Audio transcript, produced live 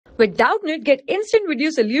With Doubtnut, get instant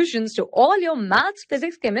video solutions to all your maths,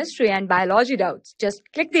 physics, chemistry, and biology doubts. Just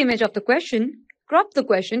click the image of the question, crop the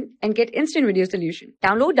question, and get instant video solution.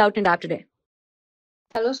 Download Doubtnut app today.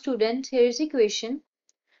 Hello students, here is the question.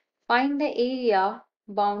 Find the area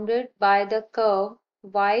bounded by the curve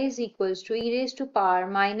y is equals to e raised to power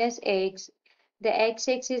minus x, the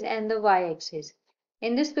x-axis and the y-axis.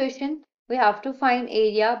 In this question, we have to find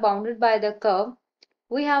area bounded by the curve.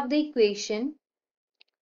 We have the equation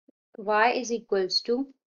y is equals to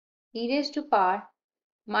e raised to power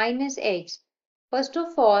minus x. First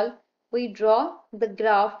of all, we draw the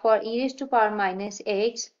graph for e raised to power minus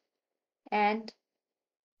x, and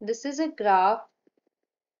this is a graph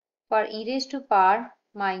for e raised to power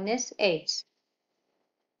minus x,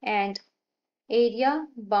 and area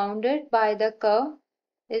bounded by the curve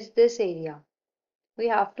is this area. We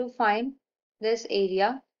have to find this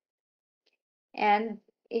area, and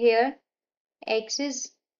here x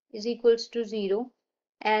is equals to 0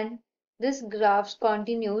 and this graph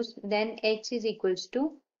continues, then x is equals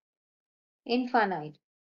to infinite,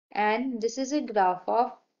 and this is a graph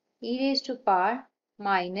of e raised to power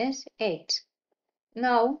minus x.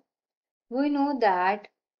 Now we know that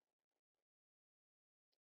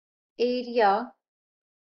area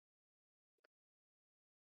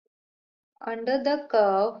under the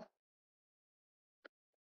curve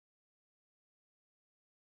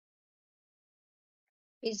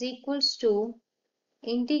is equals to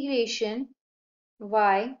integration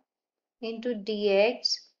y into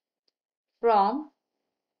dx from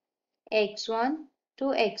x1 to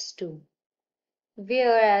x2,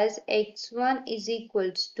 whereas x1 is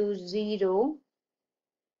equals to 0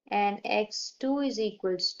 and x2 is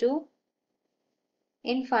equals to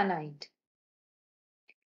infinite.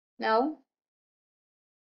 Now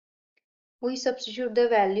we substitute the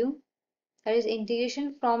value, that is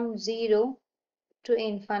integration from 0 to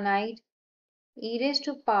infinite e raised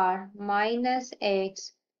to power minus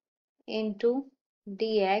x into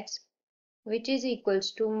dx, which is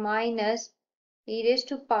equals to minus e raised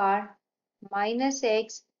to power minus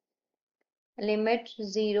x limit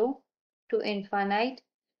 0 to infinite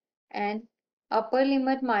and upper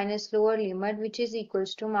limit minus lower limit, which is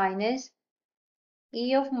equals to minus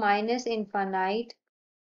e of minus infinite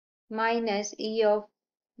minus e of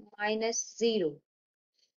minus 0.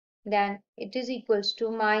 Then it is equals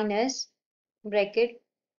to minus bracket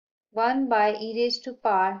 1 by e raised to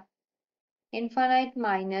power infinite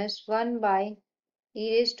minus 1 by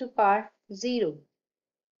e raised to power 0.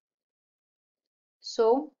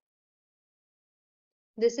 So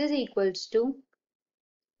this is equals to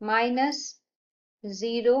minus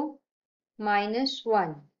 0 minus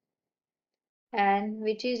 1, and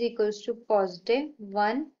which is equals to positive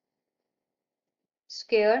 1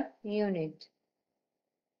 square unit.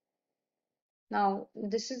 Now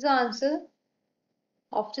this is the answer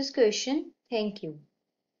of this question. Thank you.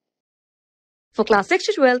 For class 6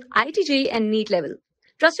 to 12, IIT JEE and NEET level.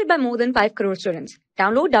 Trusted by more than 5 crore students.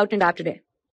 Download Doubtnut app today.